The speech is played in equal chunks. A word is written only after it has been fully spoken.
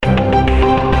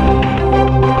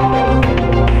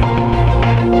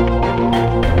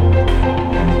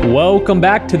Welcome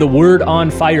back to the Word on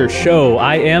Fire show.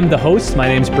 I am the host. My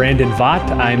name's Brandon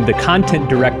Vaught. I'm the content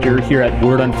director here at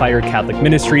Word on Fire Catholic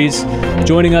Ministries.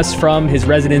 Joining us from his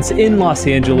residence in Los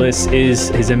Angeles is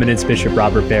His Eminence Bishop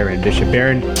Robert Barron. Bishop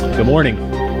Barron, good morning.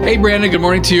 Hey, Brandon. Good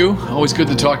morning to you. Always good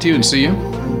to talk to you and see you.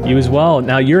 You as well.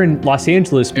 Now, you're in Los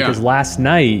Angeles because last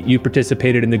night you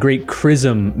participated in the Great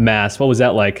Chrism Mass. What was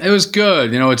that like? It was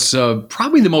good. You know, it's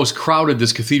probably the most crowded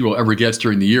this cathedral ever gets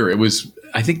during the year. It was,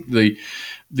 I think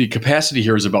the capacity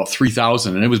here is about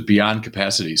 3,000, and it was beyond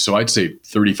capacity. So I'd say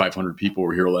 3,500 people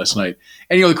were here last night.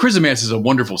 And, you know, the Chrism Mass is a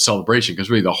wonderful celebration because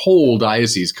really the whole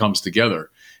diocese comes together.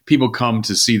 People come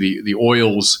to see the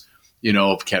oils, you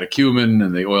know, of catechumen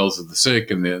and the oils of the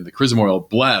sick and the chrism oil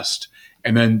blessed.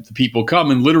 And then the people come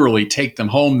and literally take them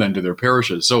home then to their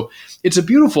parishes. So it's a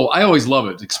beautiful, I always love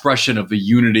it, expression of the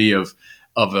unity of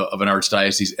an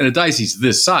archdiocese. And a diocese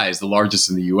this size, the largest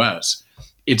in the U.S.,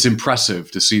 it's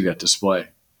impressive to see that display.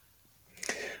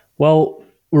 Well,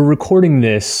 we're recording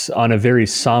this on a very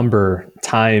somber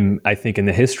time, I think, in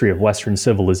the history of Western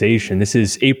civilization. This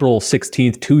is April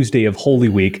 16th, Tuesday of Holy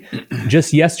Week.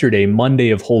 Just yesterday, Monday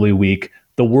of Holy Week,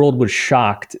 the world was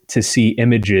shocked to see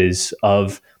images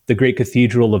of the great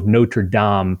cathedral of Notre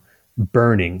Dame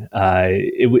burning.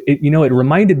 It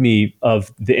reminded me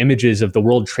of the images of the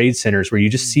World Trade Centers where you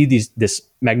just see this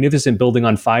magnificent building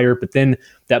on fire, but then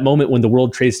that moment when the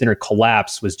World Trade Center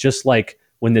collapsed was just like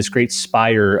when this great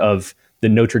spire of the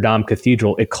Notre Dame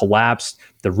Cathedral, it collapsed,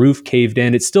 the roof caved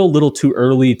in. It's still a little too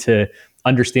early to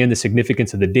understand the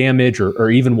significance of the damage or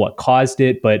even what caused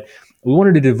it, but we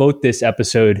wanted to devote this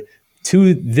episode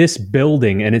to this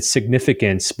building and its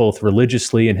significance, both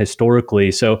religiously and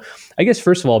historically. So I guess,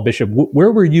 first of all, Bishop,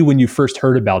 where were you when you first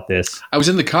heard about this? I was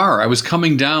in the car. I was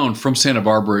coming down from Santa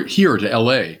Barbara here to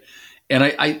L.A., and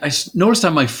I noticed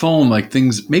on my phone, like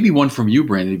things, maybe one from you,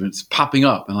 Brandon, even it's popping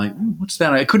up. And like, what's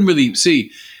that? I couldn't really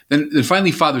see. Then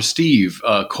finally, Father Steve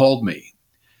called me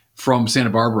from Santa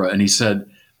Barbara, and he said,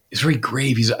 it's very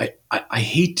grave. He's, I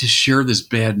hate to share this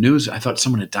bad news. I thought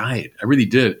someone had died. I really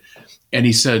did. And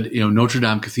he said, you know, Notre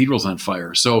Dame Cathedral's on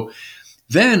fire. So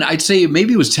then I'd say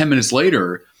maybe it was 10 minutes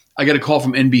later, I got a call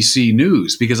from NBC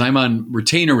News because I'm on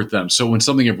retainer with them. So when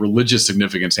something of religious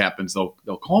significance happens, they'll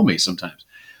call me sometimes.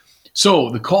 So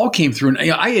the call came through,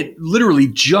 and I had literally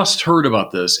just heard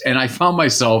about this, and I found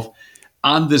myself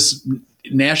on this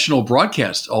national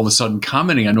broadcast all of a sudden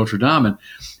commenting on Notre Dame. And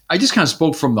I just kind of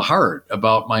spoke from the heart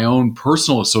about my own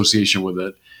personal association with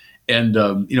it and,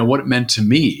 what it meant to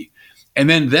me. And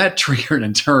then that triggered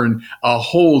in turn a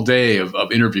whole day of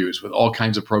interviews with all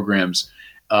kinds of programs.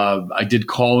 I did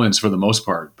call-ins for the most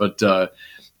part, but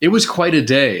it was quite a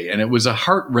day, and it was a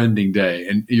heart-rending day.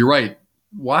 And you're right,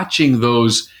 watching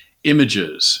those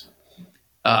images,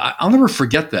 I'll never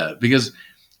forget that, because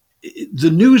the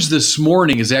news this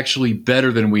morning is actually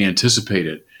better than we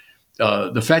anticipated.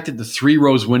 The fact that the 3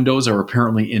 rose windows are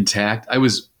apparently intact, I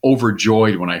was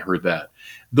overjoyed when I heard that.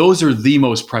 Those are the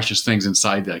most precious things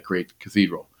inside that great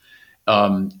cathedral.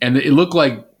 And it looked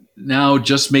like now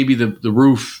just maybe the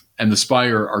roof and the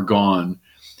spire are gone,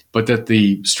 but that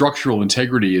the structural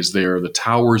integrity is there, the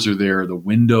towers are there, the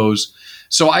windows.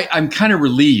 So I'm kind of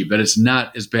relieved that it's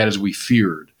not as bad as we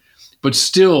feared. But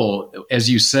still, as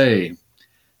you say,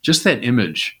 just that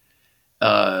image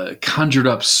conjured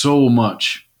up so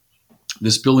much.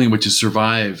 This building which has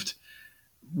survived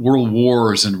world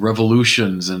wars and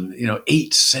revolutions and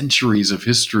 8 centuries of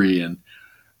history, and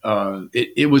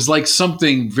it was like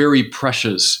something very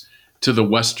precious to the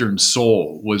Western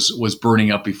soul was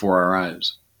burning up before our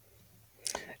eyes.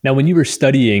 Now, when you were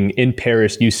studying in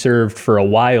Paris, you served for a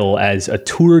while as a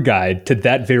tour guide to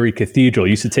that very cathedral.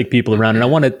 You used to take people around, and I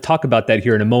want to talk about that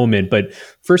here in a moment. But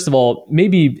first of all,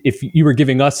 maybe if you were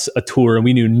giving us a tour and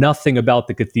we knew nothing about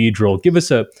the cathedral, give us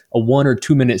a 1 or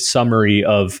 2 minute summary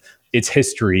of its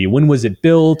history. When was it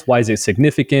built? Why is it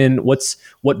significant? What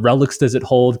relics does it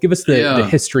hold? Give us the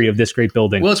history of this great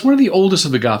building. Well, it's one of the oldest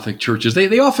of the Gothic churches.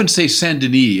 They often say Saint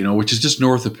Denis, which is just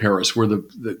north of Paris, where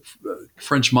the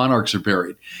French monarchs are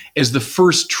buried, as the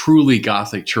first truly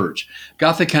Gothic church.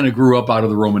 Gothic kind of grew up out of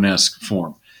the Romanesque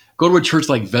form. Go to a church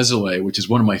like Vézelay, which is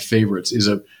one of my favorites, is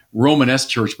a Romanesque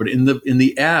church, but in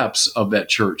the apse of that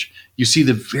church, you see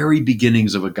the very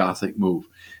beginnings of a Gothic move.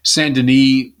 Saint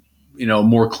Denis,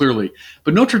 more clearly.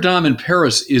 But Notre Dame in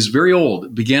Paris is very old.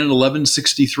 It began in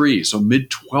 1163, so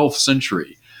mid-12th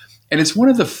century. And it's one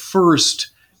of the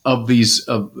first of these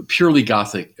purely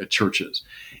Gothic churches.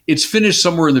 It's finished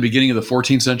somewhere in the beginning of the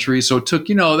 14th century, so it took,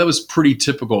 that was pretty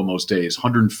typical in those days,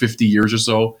 150 years or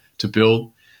so to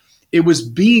build. It was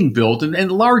being built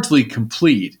and largely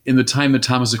complete in the time that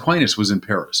Thomas Aquinas was in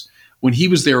Paris, when he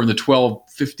was there in the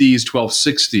 1250s,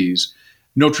 1260s,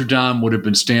 Notre Dame would have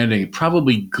been standing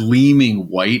probably gleaming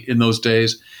white in those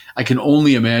days. I can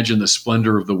only imagine the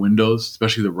splendor of the windows,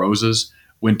 especially the roses,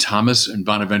 when Thomas and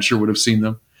Bonaventure would have seen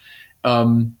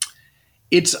them.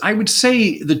 It's, I would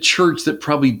say, the church that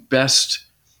probably best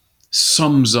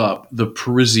sums up the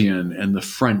Parisian and the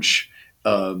French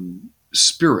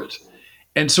spirit.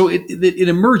 And so it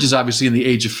emerges obviously in the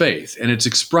Age of Faith, and it's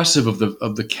expressive of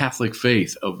the Catholic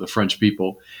faith of the French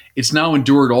people. It's now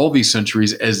endured all these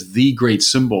centuries as the great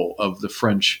symbol of the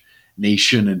French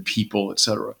nation and people,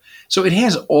 etc. So it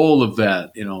has all of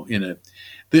that, in it.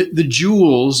 The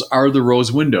jewels are the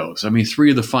rose windows. I mean, 3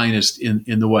 of the finest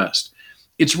in the West.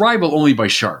 It's rivaled only by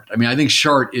Chartres. I mean, I think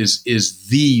Chartres is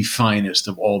the finest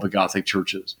of all the Gothic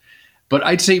churches. But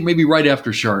I'd say maybe right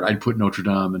after Chartres, I'd put Notre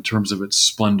Dame in terms of its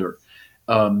splendor.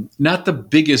 Not the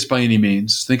biggest by any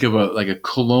means. Think of a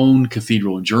Cologne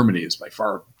Cathedral in Germany is by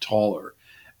far taller.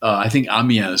 I think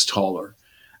Amiens is taller.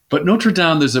 But Notre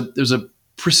Dame, there's a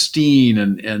pristine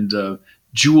and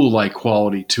jewel-like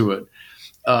quality to it.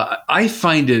 I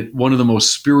find it one of the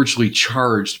most spiritually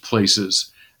charged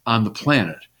places on the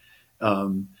planet.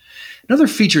 Another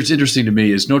feature that's interesting to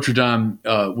me is Notre Dame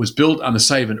was built on the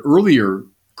site of an earlier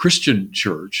Christian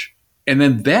church, and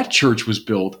then that church was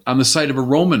built on the site of a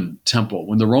Roman temple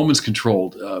when the Romans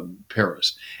controlled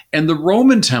Paris. And the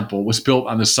Roman temple was built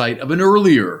on the site of an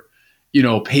earlier,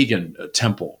 pagan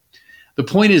temple. The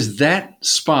point is that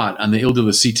spot on the Ile de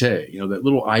la Cité, that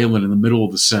little island in the middle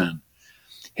of the Seine,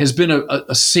 has been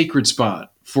a sacred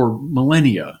spot for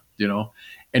millennia,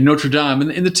 And Notre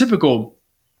Dame, in the typical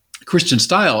Christian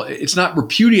style, it's not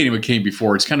repudiating what came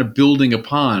before. It's kind of building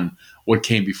upon what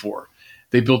came before.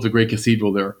 They built the great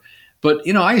cathedral there. But,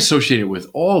 I associate it with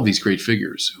all these great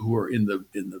figures who are in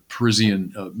the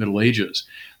Parisian Middle Ages.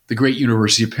 The great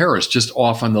University of Paris, just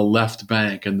off on the left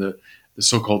bank, and the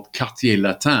so-called Quartier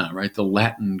Latin, right? The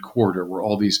Latin quarter, where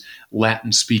all these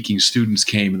Latin-speaking students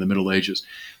came in the Middle Ages.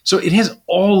 So it has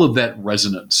all of that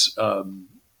resonance. And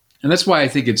that's why I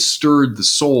think it stirred the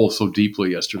soul so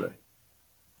deeply yesterday.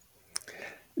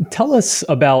 Tell us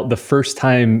about the first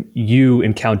time you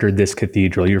encountered this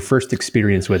cathedral, your first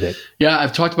experience with it. Yeah,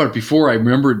 I've talked about it before. I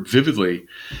remember it vividly.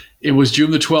 It was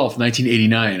June the 12th,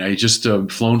 1989. I had just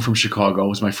flown from Chicago. It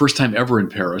was my first time ever in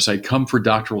Paris. I'd come for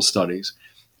doctoral studies.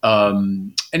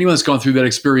 Anyone that's gone through that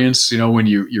experience, when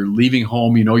you're leaving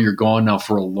home, you're gone now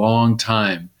for a long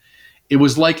time. It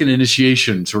was like an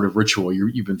initiation sort of ritual.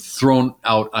 You've been thrown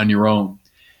out on your own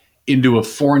into a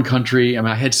foreign country. I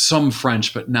mean, I had some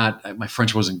French, but my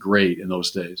French wasn't great in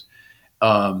those days.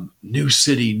 New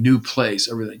city, new place,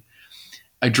 everything.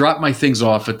 I dropped my things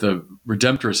off at the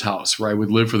Redemptorist house where I would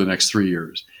live for the next 3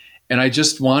 years. And I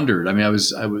just wandered. I mean,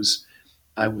 I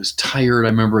was tired. I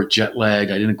remember a jet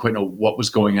lag. I didn't quite know what was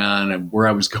going on and where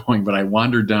I was going, but I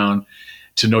wandered down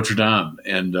to Notre Dame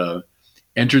and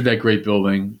entered that great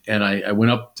building. And I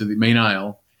went up to the main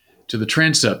aisle to the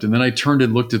transept, and then I turned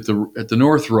and looked at the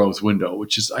north rose window,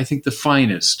 which is, I think, the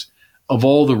finest of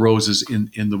all the roses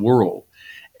in the world.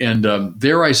 And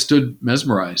there I stood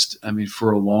mesmerized, I mean,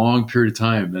 for a long period of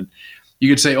time. And you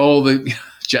could say, the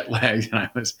jet lag, and I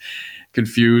was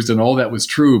confused, and all that was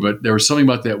true, but there was something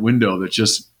about that window that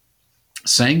just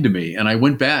sang to me. And I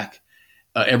went back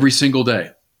every single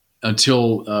day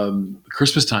until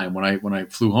Christmas time when I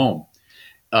flew home.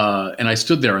 And I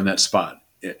stood there in that spot.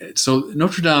 So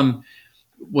Notre Dame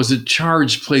was a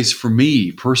charged place for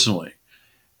me personally.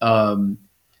 And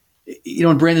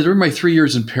Brandon, during my 3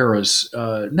 years in Paris,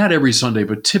 not every Sunday,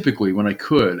 but typically when I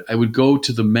could, I would go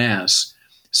to the Mass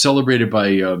celebrated by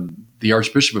the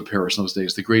Archbishop of Paris in those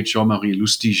days, the great Jean-Marie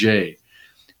Lustiger.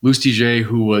 Lustiger,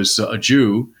 who was a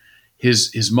Jew,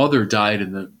 his mother died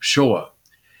in the Shoah.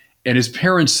 And his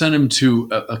parents sent him to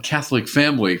a Catholic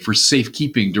family for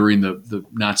safekeeping during the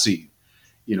Nazi,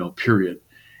 period.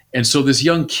 And so this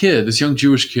young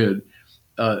Jewish kid,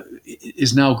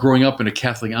 is now growing up in a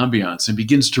Catholic ambiance and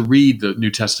begins to read the New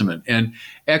Testament and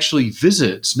actually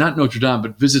visits, not Notre Dame,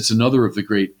 but visits another of the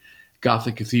great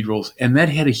Gothic cathedrals. And that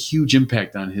had a huge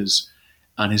impact on his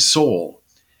soul.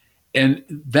 And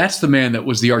that's the man that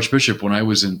was the Archbishop when I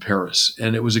was in Paris.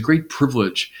 And it was a great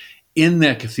privilege in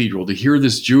that cathedral to hear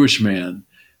this Jewish man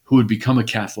who had become a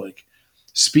Catholic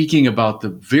speaking about the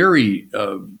very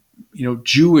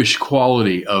Jewish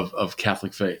quality of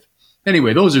Catholic faith.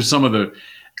 Anyway, those are some of the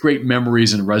great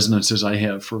memories and resonances I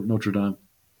have for Notre Dame.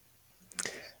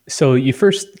 So you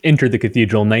first entered the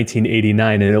cathedral in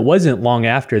 1989, and it wasn't long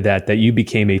after that you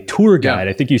became a tour guide. Yeah.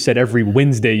 I think you said every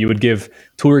Wednesday you would give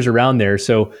tours around there.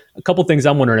 So a couple things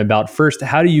I'm wondering about. First,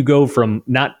 how do you go from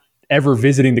not ever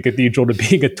visiting the cathedral to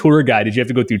being a tour guide? Did you have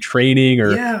to go through training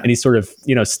or any sort of,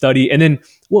 study? And then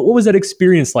what was that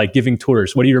experience like giving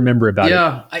tours? What do you remember about it?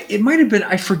 Yeah, it might have been,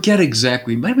 I forget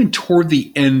exactly, it might have been toward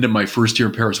the end of my first year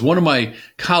in Paris. One of my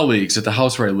colleagues at the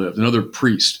house where I lived, another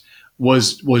priest,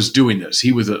 was doing this.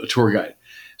 He was a tour guide.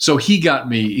 So he got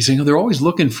me, he's saying, they're always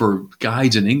looking for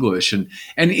guides in English. And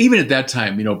even at that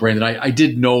time, Brandon, I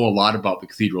did know a lot about the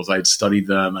cathedrals. I had studied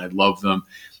them. I loved them.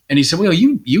 And he said, well,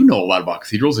 you know a lot about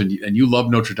cathedrals and you love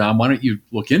Notre Dame. Why don't you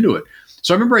look into it?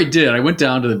 So I remember I did. I went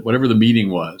down to whatever the meeting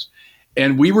was.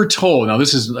 And we were told, now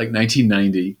this is like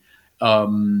 1990,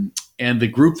 and the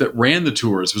group that ran the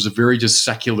tours was a very just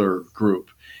secular group.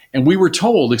 And we were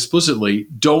told explicitly,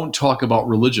 don't talk about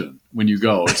religion when you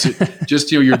go. It's just,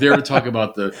 you're there to talk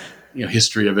about the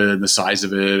history of it and the size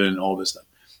of it and all this stuff.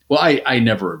 Well, I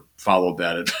never followed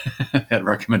that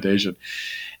recommendation.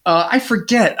 I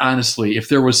forget, honestly, if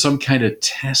there was some kind of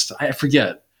test. I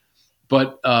forget.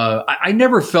 But I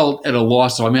never felt at a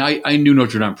loss. So, I knew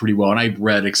Notre Dame pretty well, and I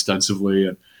read extensively.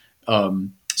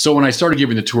 And so when I started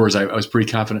giving the tours, I was pretty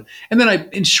confident. And then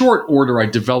in short order, I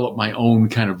developed my own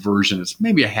kind of version. It's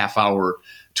maybe a half-hour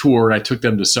tour, and I took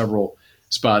them to several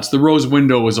spots. The Rose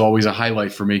Window was always a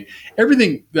highlight for me.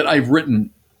 Everything that I've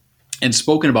written and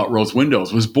spoken about Rose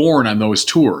Windows was born on those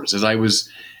tours as I was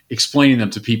explaining them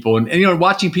to people and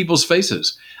watching people's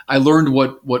faces. I learned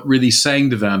what really sang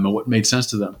to them and what made sense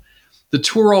to them. The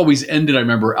tour always ended, I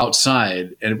remember,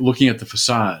 outside and looking at the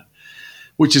facade,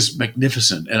 which is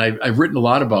magnificent. And I've written a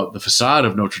lot about the facade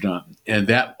of Notre Dame, and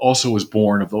that also was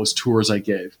born of those tours I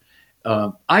gave.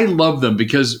 I love them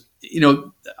because,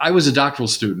 I was a doctoral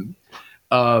student.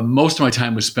 Most of my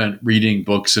time was spent reading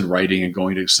books and writing and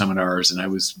going to seminars, and I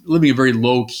was living a very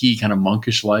low-key kind of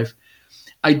monkish life.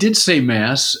 I did say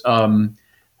Mass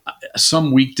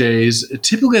some weekdays.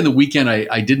 Typically on the weekend,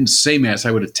 I didn't say Mass.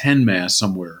 I would attend Mass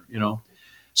somewhere,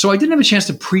 So I didn't have a chance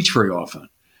to preach very often.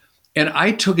 And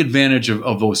I took advantage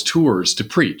of those tours to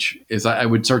preach, as I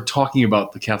would start talking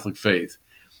about the Catholic faith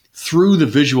through the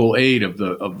visual aid of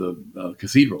the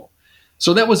cathedral.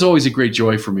 So that was always a great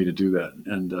joy for me to do that.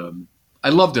 And I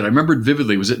loved it. I remember it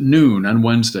vividly. It was at noon on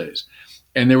Wednesdays.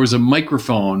 And there was a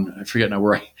microphone. I forget now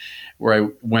where I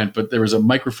went, but there was a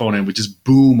microphone and it would just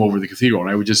boom over the cathedral. And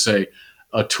I would just say,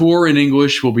 a tour in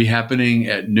English will be happening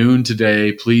at noon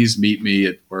today. Please meet me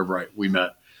at wherever we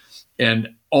met.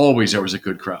 And always there was a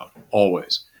good crowd,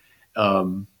 always.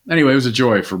 Anyway, it was a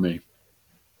joy for me.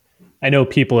 I know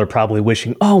people are probably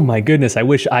wishing, oh my goodness, I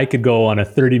wish I could go on a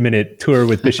 30-minute tour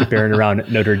with Bishop Barron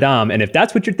around Notre Dame. And if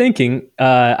that's what you're thinking,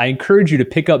 I encourage you to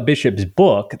pick up Bishop's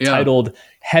book titled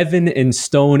Heaven in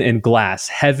Stone and Glass,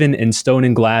 Heaven in Stone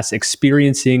and Glass,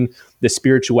 Experiencing the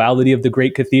Spirituality of the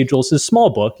Great Cathedrals. It's a small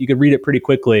book. You could read it pretty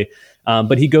quickly.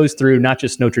 But he goes through not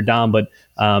just Notre Dame, but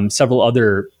several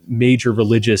other major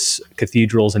religious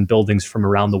cathedrals and buildings from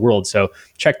around the world. So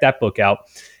check that book out.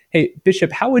 Hey,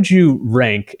 Bishop, how would you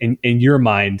rank, in your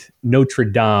mind, Notre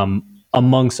Dame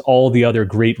amongst all the other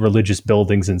great religious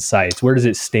buildings and sites? Where does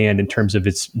it stand in terms of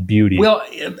its beauty? Well,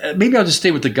 maybe I'll just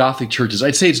stay with the Gothic churches.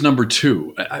 I'd say it's number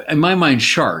 2. In my mind,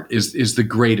 Chartres is the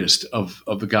greatest of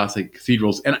the Gothic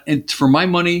cathedrals. And for my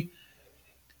money,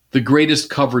 the greatest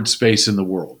covered space in the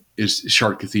world is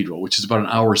Chartres Cathedral, which is about an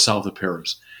hour south of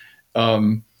Paris.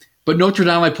 But Notre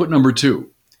Dame, I put number 2.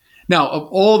 Now, of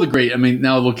all the great,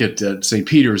 now look at St.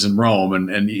 Peter's in Rome,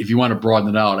 and if you want to broaden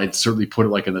it out, I'd certainly put it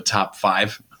like in the top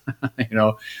 5,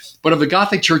 But of the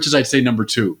Gothic churches, I'd say number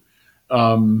 2.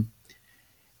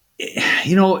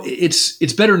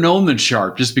 It's better known than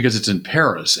Chartres just because it's in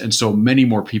Paris, and so many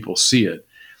more people see it.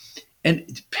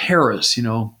 And Paris,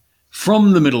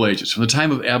 from the Middle Ages, from the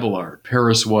time of Abelard,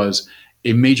 Paris was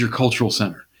a major cultural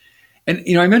center. And,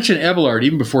 I mentioned Abelard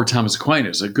even before Thomas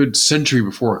Aquinas, a good century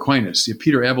before Aquinas.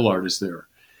 Peter Abelard is there.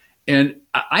 And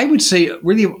I would say,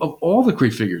 really, of all the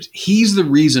great figures, he's the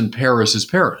reason Paris is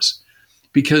Paris.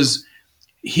 Because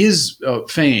his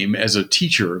fame as a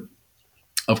teacher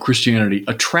of Christianity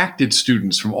attracted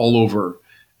students from all over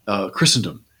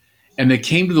Christendom. And they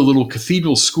came to the little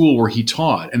cathedral school where he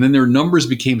taught. And then their numbers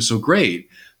became so great,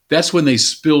 that's when they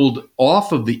spilled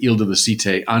off of the Ile de la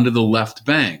Cité onto the left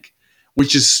bank,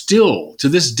 which is still, to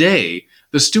this day,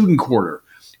 the student quarter.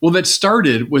 Well, that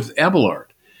started with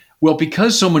Abelard. Well,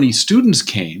 because so many students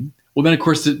came, well, then, of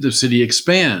course, the city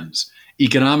expands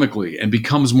economically and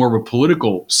becomes more of a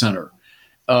political center.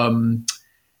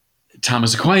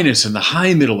 Thomas Aquinas in the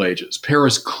High Middle Ages,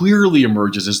 Paris clearly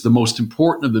emerges as the most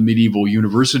important of the medieval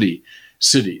university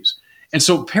cities. And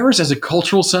so Paris as a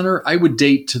cultural center, I would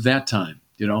date to that time,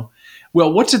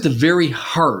 Well, what's at the very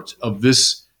heart of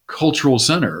this cultural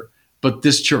center but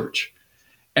this church?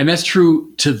 And that's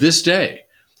true to this day.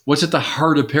 What's at the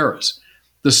heart of Paris?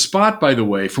 The spot, by the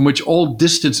way, from which all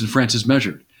distance in France is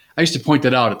measured. I used to point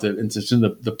that out it's in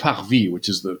the Parvis, which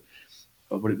is the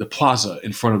plaza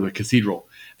in front of the cathedral.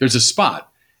 There's a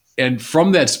spot, and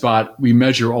from that spot we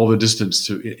measure all the distance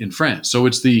in France. So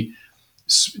it's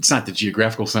not the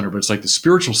geographical center, but it's like the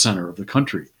spiritual center of the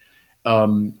country.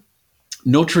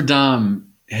 Notre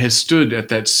Dame has stood at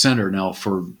that center now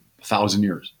for 1,000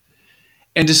 years.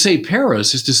 And to say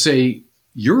Paris is to say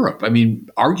Europe. I mean,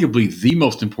 arguably the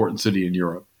most important city in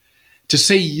Europe. To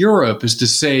say Europe is to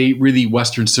say really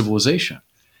Western civilization.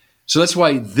 So that's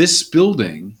why this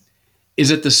building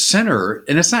is at the center,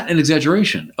 and it's not an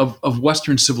exaggeration, of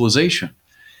Western civilization.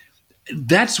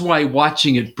 That's why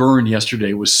watching it burn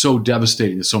yesterday was so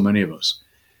devastating to so many of us.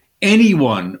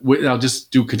 Anyone, I'll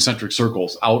just do concentric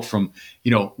circles out from,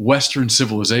 Western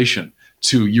civilization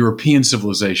to European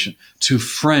civilization to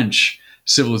French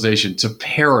civilization to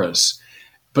Paris.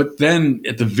 But then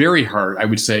at the very heart, I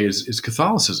would say, is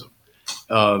Catholicism.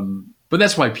 But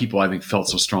that's why people, I think, felt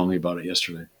so strongly about it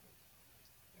yesterday.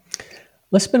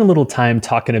 Let's spend a little time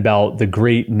talking about the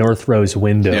Great North Rose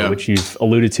Window, which you've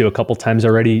alluded to a couple times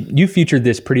already. You featured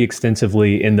this pretty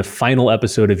extensively in the final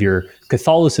episode of your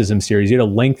Catholicism series. You had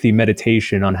a lengthy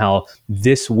meditation on how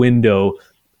this window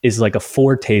is like a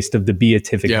foretaste of the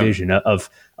beatific vision of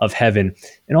heaven.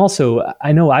 And also,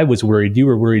 I know I was worried, you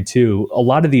were worried too. A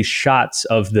lot of these shots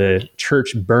of the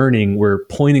church burning were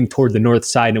pointing toward the north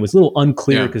side, and it was a little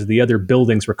unclear because the other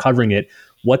buildings were covering it,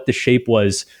 what the shape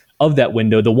was of that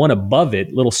window. The one above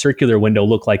it, little circular window,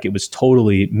 looked like it was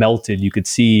totally melted. You could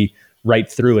see right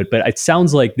through it. But it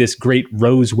sounds like this great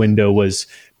rose window was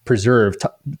preserved.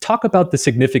 Talk about the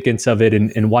significance of it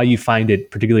and why you find it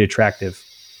particularly attractive.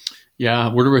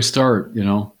 Yeah, where do I start?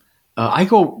 I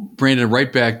go, Brandon,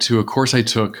 right back to a course I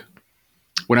took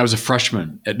when I was a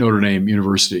freshman at Notre Dame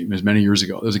University many years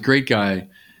ago. There's a great guy,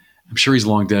 I'm sure he's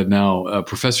long dead now,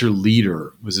 Professor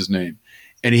Leader was his name.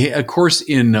 And he had a course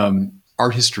in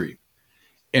art history.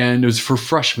 And it was for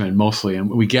freshmen mostly.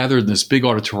 And we gathered in this big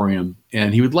auditorium,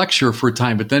 and he would lecture for a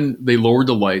time, but then they lowered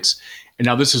the lights. And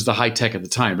now this was the high tech at the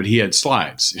time, but he had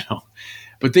slides,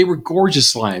 But they were gorgeous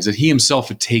slides that he himself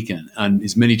had taken on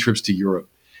his many trips to Europe.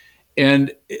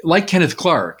 And like Kenneth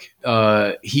Clark,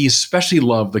 he especially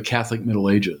loved the Catholic Middle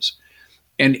Ages.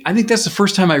 And I think that's the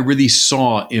first time I really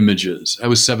saw images. I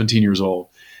was 17 years old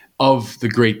of the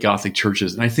great Gothic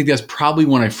churches. And I think that's probably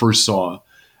when I first saw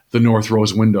the North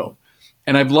Rose Window.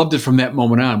 And I've loved it from that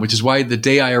moment on, which is why the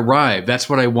day I arrived, that's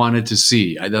what I wanted to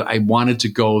see. I wanted to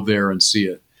go there and see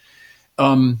it.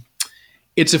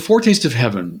 It's a foretaste of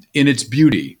heaven in its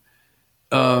beauty.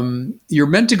 You're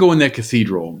meant to go in that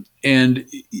cathedral and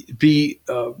be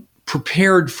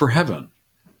prepared for heaven.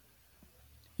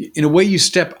 In a way, you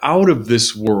step out of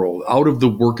this world, out of the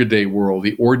workaday world,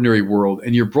 the ordinary world,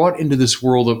 and you're brought into this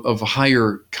world of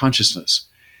higher consciousness.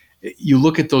 You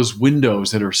look at those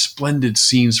windows that are splendid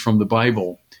scenes from the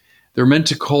Bible. They're meant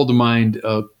to call to mind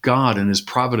God and his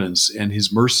providence and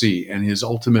his mercy and his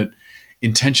ultimate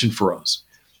intention for us.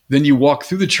 Then you walk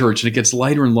through the church and it gets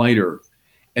lighter and lighter.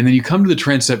 And then you come to the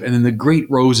transept, and then the great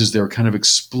roses there kind of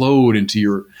explode into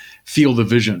your field of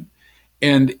vision.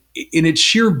 And in its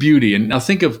sheer beauty, and now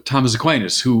think of Thomas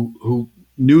Aquinas, who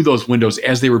knew those windows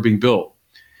as they were being built.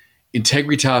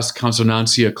 Integritas,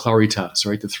 consonantia, claritas,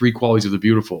 right? The three qualities of the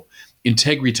beautiful.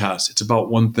 Integritas, it's about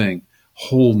one thing,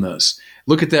 wholeness.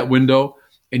 Look at that window,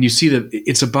 and you see that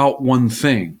it's about one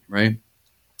thing, right?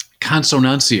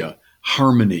 Consonantia,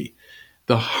 harmony.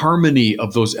 The harmony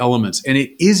of those elements. And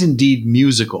it is indeed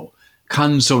musical.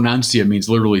 Consonantia means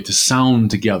literally to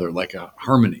sound together like a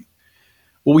harmony.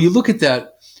 Well, when you look at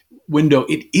that window,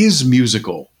 it is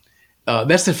musical.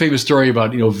 That's the famous story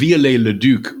about,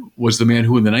 Viollet-le-Duc was the man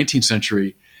who in the 19th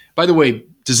century, by the way,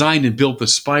 designed and built the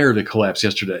spire that collapsed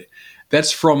yesterday.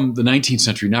 That's from the 19th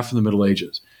century, not from the Middle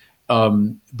Ages.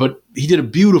 But he did a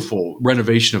beautiful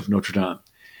renovation of Notre Dame.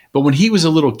 But when he was a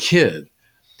little kid,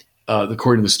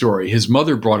 according to the story, his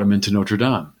mother brought him into Notre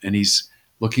Dame, and he's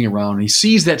looking around and he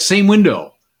sees that same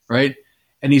window, right?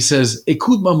 And he says,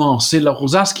 "Écoute, maman, c'est la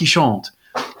rosace qui chante."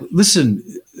 Listen,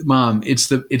 mom, it's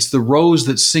the rose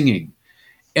that's singing.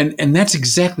 And that's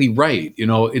exactly right.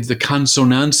 It's the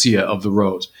consonantia of the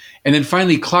rose. And then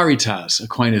finally, claritas,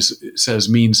 Aquinas says,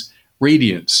 means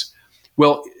radiance.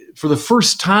 Well, for the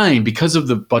first time, because of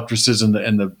the buttresses and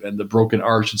the broken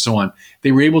arch and so on,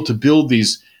 they were able to build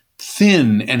these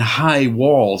thin and high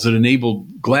walls that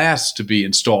enabled glass to be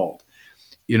installed.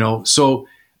 So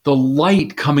the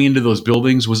light coming into those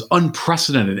buildings was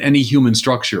unprecedented in any human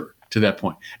structure to that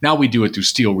point. Now we do it through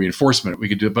steel reinforcement. We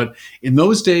could do it, but in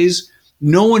those days,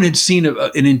 no one had seen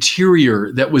an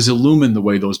interior that was illumined the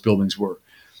way those buildings were.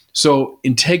 So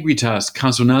integritas,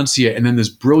 consonantia, and then this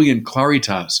brilliant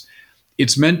claritas.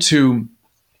 It's meant to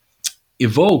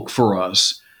evoke for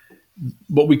us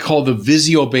what we call the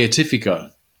visio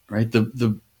beatifica, right?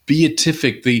 The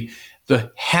beatific, the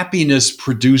happiness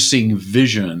producing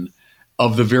vision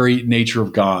of the very nature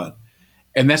of God.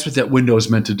 And that's what that window is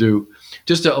meant to do.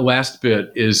 Just a last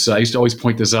bit is, I used to always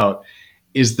point this out,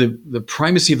 is the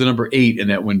primacy of the number 8 in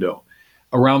that window.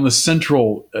 Around the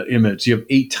central image, you have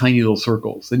 8 tiny little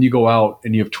circles. Then you go out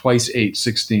and you have twice 8,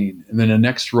 16. And then a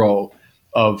next row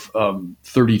of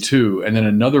 32, and then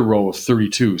another row of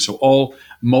 32. So all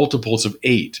multiples of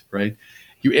 8, right?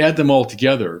 You add them all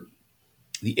together,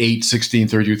 the 8, 16,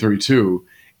 32, 32,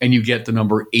 and you get the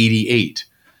number 88.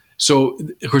 So,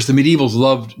 of course, the medievals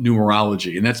loved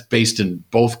numerology, and that's based in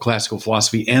both classical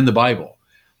philosophy and the Bible.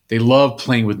 They love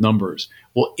playing with numbers.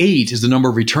 Well, 8 is the number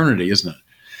of eternity, isn't it?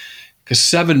 Because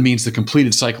 7 means the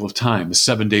completed cycle of time, the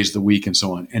 7 days of the week and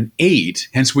so on. And 8,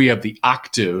 hence we have the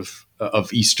octave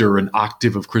of Easter and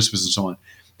octave of Christmas and so on.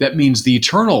 That means the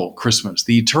eternal Christmas,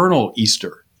 the eternal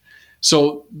Easter.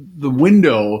 So the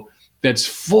window that's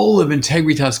full of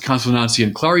integritas, consonantia,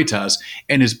 and claritas,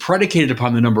 and is predicated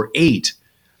upon the number 8,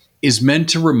 is meant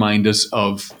to remind us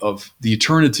of the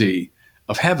eternity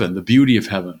of heaven, the beauty of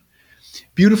heaven.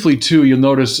 Beautifully, too, you'll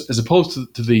notice, as opposed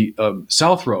to the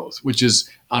south rows, which is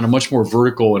on a much more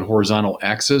vertical and horizontal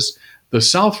axis, the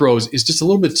south rows is just a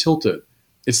little bit tilted.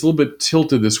 It's a little bit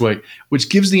tilted this way, which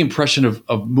gives the impression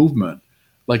of movement,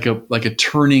 like a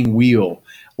turning wheel.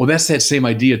 Well, that's that same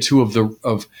idea, too,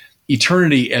 of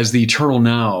eternity as the eternal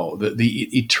now, the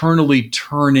eternally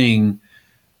turning,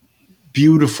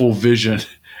 beautiful vision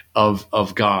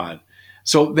of God.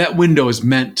 So that window is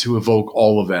meant to evoke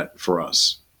all of that for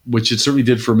us, which it certainly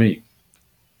did for me.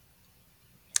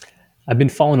 I've been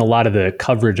following a lot of the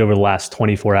coverage over the last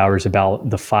 24 hours about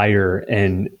the fire,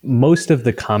 and most of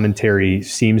the commentary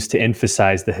seems to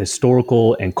emphasize the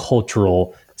historical and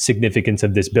cultural significance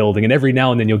of this building. And every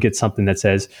now and then you'll get something that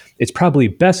says it's probably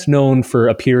best known for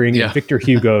appearing in Victor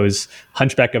Hugo's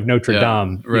Hunchback of Notre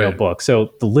Dame book.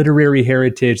 So the literary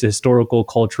heritage, the historical,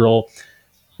 cultural,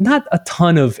 not a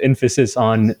ton of emphasis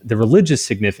on the religious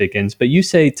significance, but you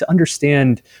say to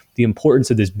understand the importance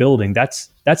of this building,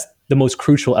 that's the most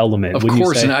crucial element. Of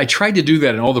course, and I tried to do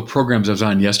that in all the programs I was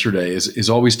on yesterday, is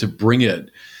always to bring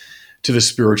it to the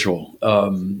spiritual.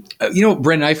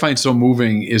 Brendan, I find so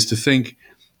moving is to think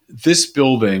this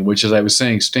building, which, as I was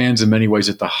saying, stands in many ways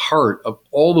at the heart of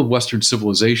all of Western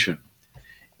civilization,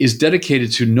 is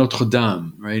dedicated to Notre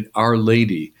Dame, right? Our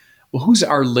Lady. Well, who's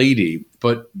Our Lady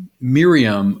but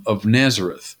Miriam of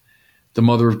Nazareth, the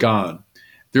Mother of God?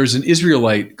 There's an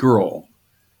Israelite girl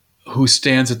who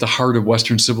stands at the heart of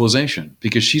Western civilization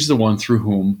because she's the one through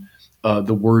whom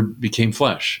the Word became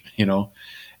flesh.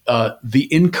 The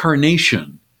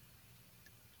incarnation,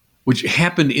 which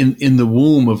happened in the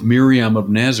womb of Miriam of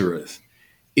Nazareth,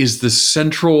 is the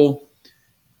central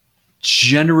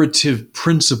generative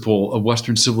principle of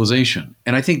Western civilization.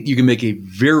 And I think you can make a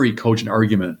very cogent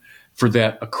argument for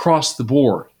that across the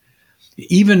board.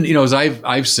 Even, as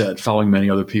I've said, following many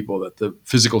other people, that the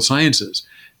physical sciences,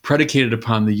 predicated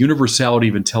upon the universality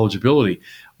of intelligibility,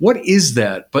 what is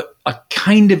that but a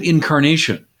kind of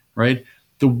incarnation, right?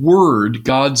 The Word,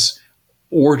 God's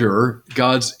order,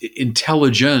 God's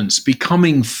intelligence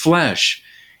becoming flesh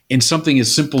in something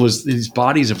as simple as these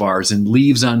bodies of ours and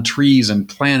leaves on trees and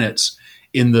planets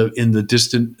in the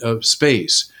distant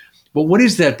space. But what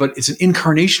is that? But it's an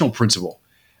incarnational principle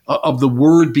of the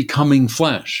Word becoming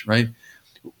flesh, right?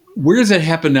 Where does that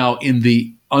happen now? In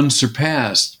the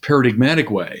unsurpassed paradigmatic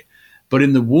way, but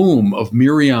in the womb of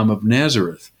Miriam of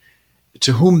Nazareth,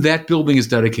 to whom that building is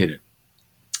dedicated.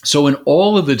 So in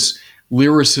all of its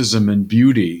lyricism and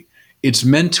beauty, it's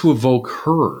meant to evoke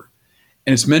her,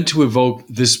 and it's meant to evoke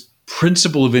this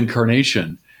principle of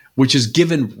incarnation, which has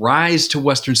given rise to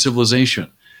Western civilization.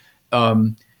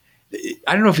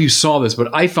 I don't know if you saw this,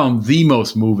 but I found the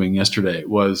most moving yesterday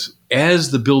was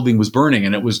as the building was burning,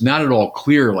 and it was not at all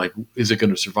clear, like, is it going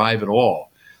to survive at all?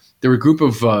 There were a group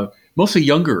of mostly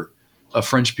younger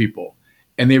French people,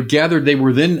 and they gathered. They were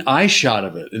within eye shot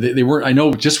of it. They weren't, I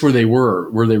know just where they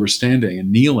were standing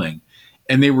and kneeling,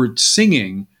 and they were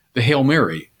singing the Hail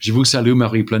Mary. Je vous salue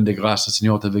Marie, pleine de grâce, le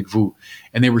Seigneur est avec vous.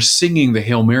 And they were singing the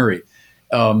Hail Mary.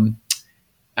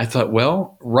 I thought,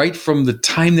 well, right from the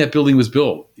time that building was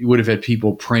built, you would have had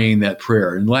people praying that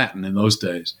prayer in Latin in those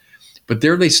days. But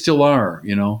there they still are,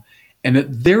 and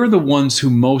that they're the ones who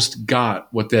most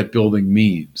got what that building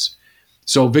means.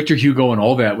 So Victor Hugo and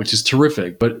all that, which is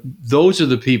terrific, but those are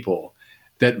the people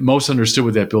that most understood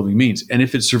what that building means. And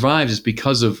if it survives, it's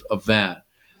because of that.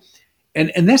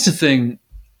 And that's the thing.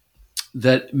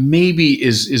 that maybe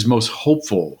is most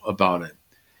hopeful about it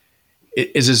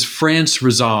is as France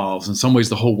resolves, in some ways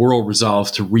the whole world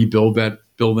resolves to rebuild that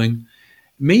building,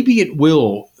 maybe it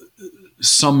will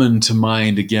summon to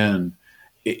mind again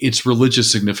its religious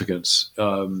significance,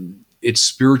 its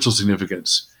spiritual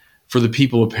significance for the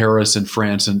people of Paris and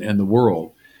France and the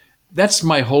world. That's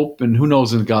my hope, and who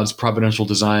knows in God's providential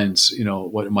designs,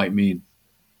 what it might mean.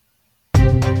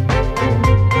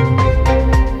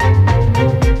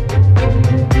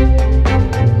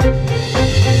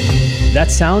 That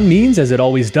sound means, as it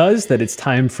always does, that it's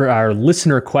time for our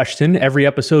listener question. Every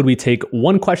episode, we take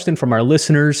one question from our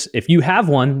listeners. If you have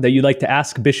one that you'd like to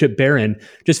ask Bishop Barron,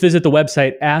 just visit the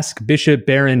website,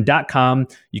 askbishopbarron.com.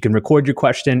 You can record your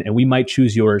question, and we might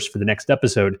choose yours for the next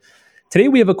episode. Today,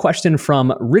 we have a question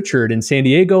from Richard in San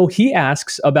Diego. He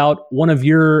asks about one of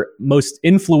your most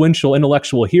influential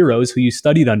intellectual heroes who you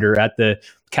studied under at the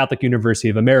Catholic University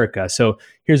of America. So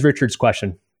here's Richard's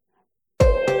question.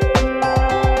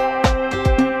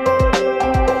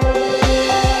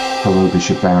 Hello,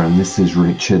 Bishop Barron. This is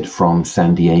Richard from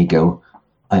San Diego.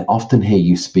 I often hear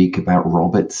you speak about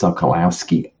Robert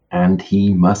Sokolowski, and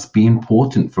he must be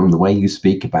important from the way you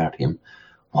speak about him.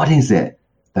 What is it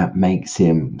that makes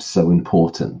him so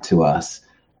important to us?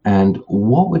 And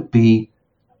what would be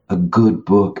a good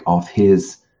book of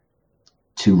his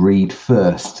to read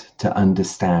first to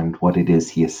understand what it is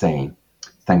he is saying?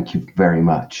 Thank you very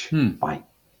much. Bye.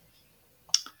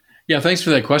 Yeah, thanks for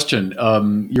that question.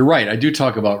 You're right. I do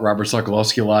talk about Robert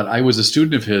Sokolowski a lot. I was a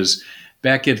student of his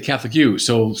back at Catholic U,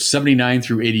 so 79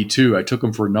 through 82. I took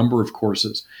him for a number of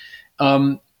courses.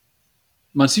 Monsignor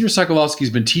Sokolowski has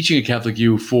been teaching at Catholic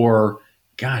U for,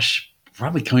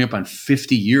 probably coming up on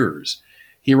 50 years.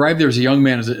 He arrived there as a young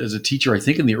man, as a teacher, I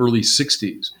think in the early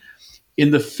 60s.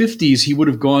 In the 50s, he would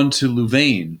have gone to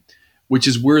Louvain, which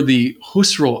is where the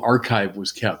Husserl archive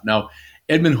was kept. Now,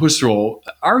 Edmund Husserl,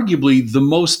 arguably the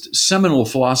most seminal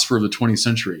philosopher of the 20th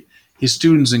century. His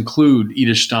students include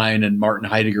Edith Stein and Martin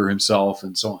Heidegger himself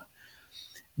and so on.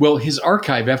 Well, his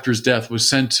archive after his death was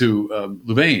sent to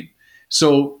Louvain.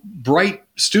 So bright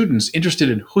students interested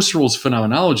in Husserl's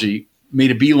phenomenology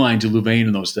made a beeline to Louvain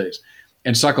in those days.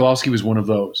 And Sokolowski was one of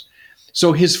those.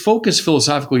 So his focus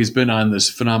philosophically has been on this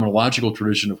phenomenological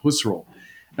tradition of Husserl.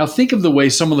 Now think of the way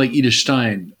someone like Edith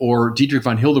Stein or Dietrich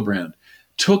von Hildebrand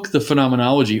took the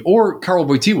phenomenology, or Karl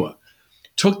Wojtyła,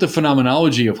 took the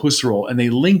phenomenology of Husserl and they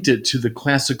linked it to the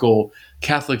classical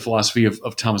Catholic philosophy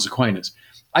of Thomas Aquinas.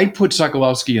 I'd put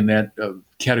Sokolowski in that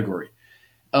category.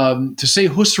 To say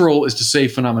Husserl is to say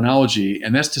phenomenology,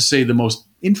 and that's to say the most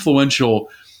influential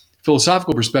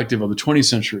philosophical perspective of the 20th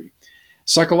century.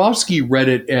 Sokolowski read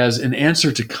it as an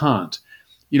answer to Kant.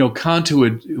 Kant who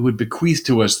would bequeath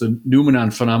to us the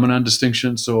noumenon-phenomenon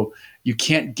distinction, so you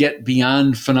can't get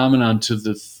beyond phenomenon to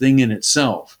the thing in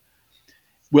itself.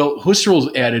 Well, Husserl's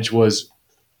adage was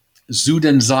zu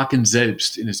den Sachen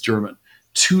selbst in his German,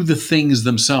 to the things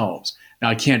themselves. Now,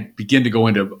 I can't begin to go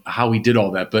into how he did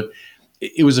all that, but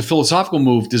it was a philosophical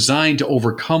move designed to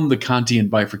overcome the Kantian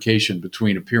bifurcation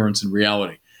between appearance and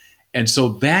reality. And so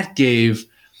that gave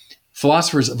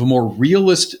philosophers of a more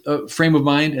realist frame of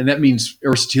mind, and that means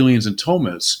Aristotelians and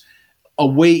Thomists, a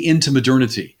way into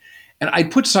modernity. And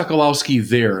I'd put Sokolowski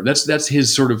there. That's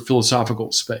his sort of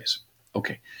philosophical space.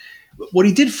 Okay. What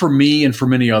he did for me and for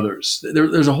many others,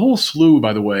 there's a whole slew,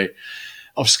 by the way,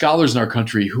 of scholars in our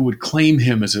country who would claim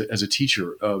him as a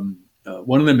teacher.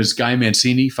 One of them is Guy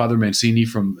Mancini, Father Mancini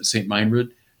from St. Meinrad,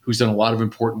 who's done a lot of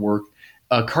important work.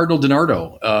 Cardinal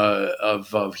DiNardo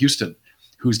of Houston,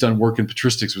 who's done work in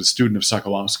patristics, was a student of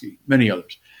Sokolowski, many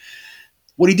others.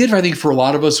 What he did, I think, for a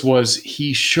lot of us was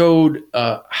he showed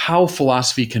how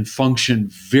philosophy can function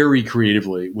very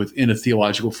creatively within a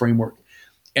theological framework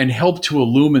and help to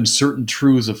illumine certain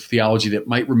truths of theology that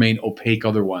might remain opaque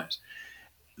otherwise.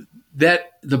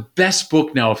 That the best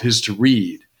book now of his to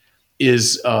read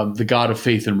is The God of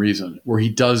Faith and Reason, where he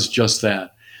does just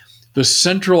that. The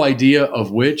central idea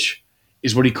of which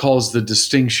is what he calls the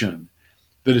distinction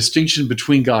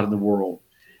between God and the world,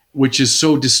 which is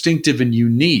so distinctive and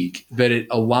unique that it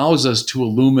allows us to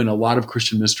illumine a lot of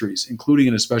Christian mysteries, including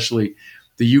and especially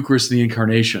the Eucharist and the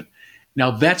Incarnation.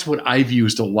 Now, that's what I've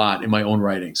used a lot in my own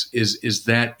writings, is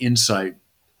that insight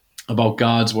about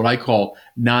God's, what I call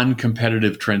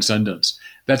non-competitive transcendence.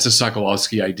 That's a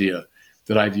Sokolowski idea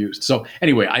that I've used. So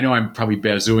anyway, I know I'm probably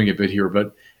bazooing a bit here,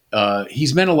 but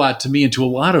he's meant a lot to me and to a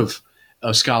lot of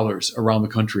scholars around the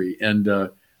country. And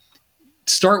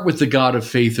start with The God of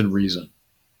Faith and Reason.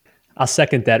 I'll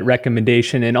second that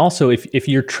recommendation. And also, if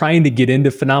you're trying to get into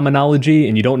phenomenology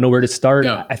and you don't know where to start,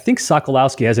 I think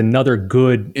Sokolowski has another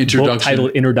good book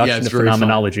titled Introduction to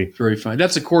Phenomenology. Very fine.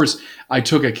 That's a course I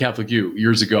took at Catholic U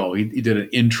years ago. He did an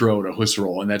intro to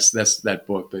Husserl, and that's that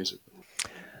book, basically.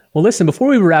 Well, listen, before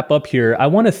we wrap up here, I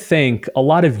want to thank a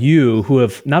lot of you who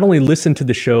have not only listened to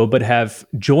the show, but have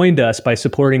joined us by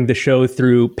supporting the show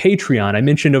through Patreon. I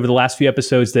mentioned over the last few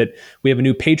episodes that we have a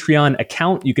new Patreon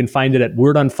account. You can find it at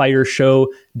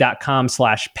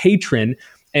wordonfireshow.com/patron.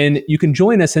 And you can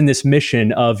join us in this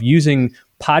mission of using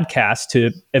podcasts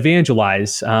to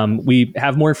evangelize. We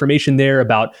have more information there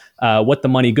about what the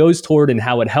money goes toward and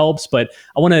how it helps. But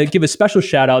I want to give a special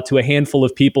shout out to a handful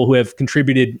of people who have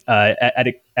contributed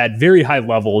at very high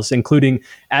levels, including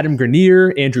Adam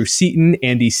Grenier, Andrew Seaton,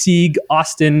 Andy Sieg,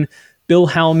 Austin, Bill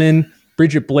Howman,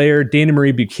 Bridget Blair, Dana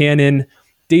Marie Buchanan,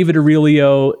 David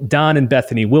Aurelio, Don and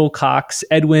Bethany Wilcox,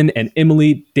 Edwin and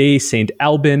Emily de St.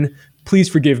 Albin. Please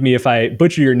forgive me if I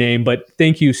butcher your name, but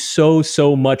thank you so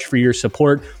much for your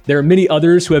support. There are many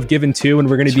others who have given too, and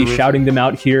we're going to be shouting them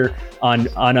out here on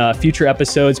future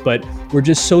episodes, but we're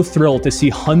just so thrilled to see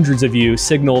hundreds of you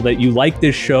signal that you like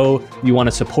this show, you want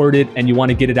to support it, and you want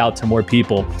to get it out to more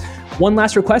people. One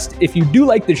last request, if you do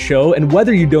like this show, and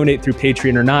whether you donate through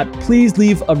Patreon or not, please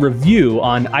leave a review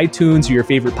on iTunes or your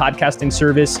favorite podcasting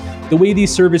service. The way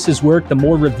these services work, the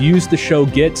more reviews the show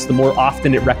gets, the more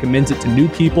often it recommends it to new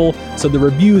people. So the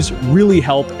reviews really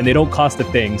help, and they don't cost a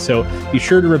thing. So be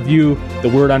sure to review the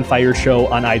Word on Fire show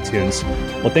on iTunes.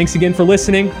 Well, thanks again for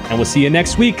listening, and we'll see you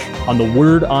next week on the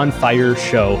Word on Fire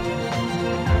show.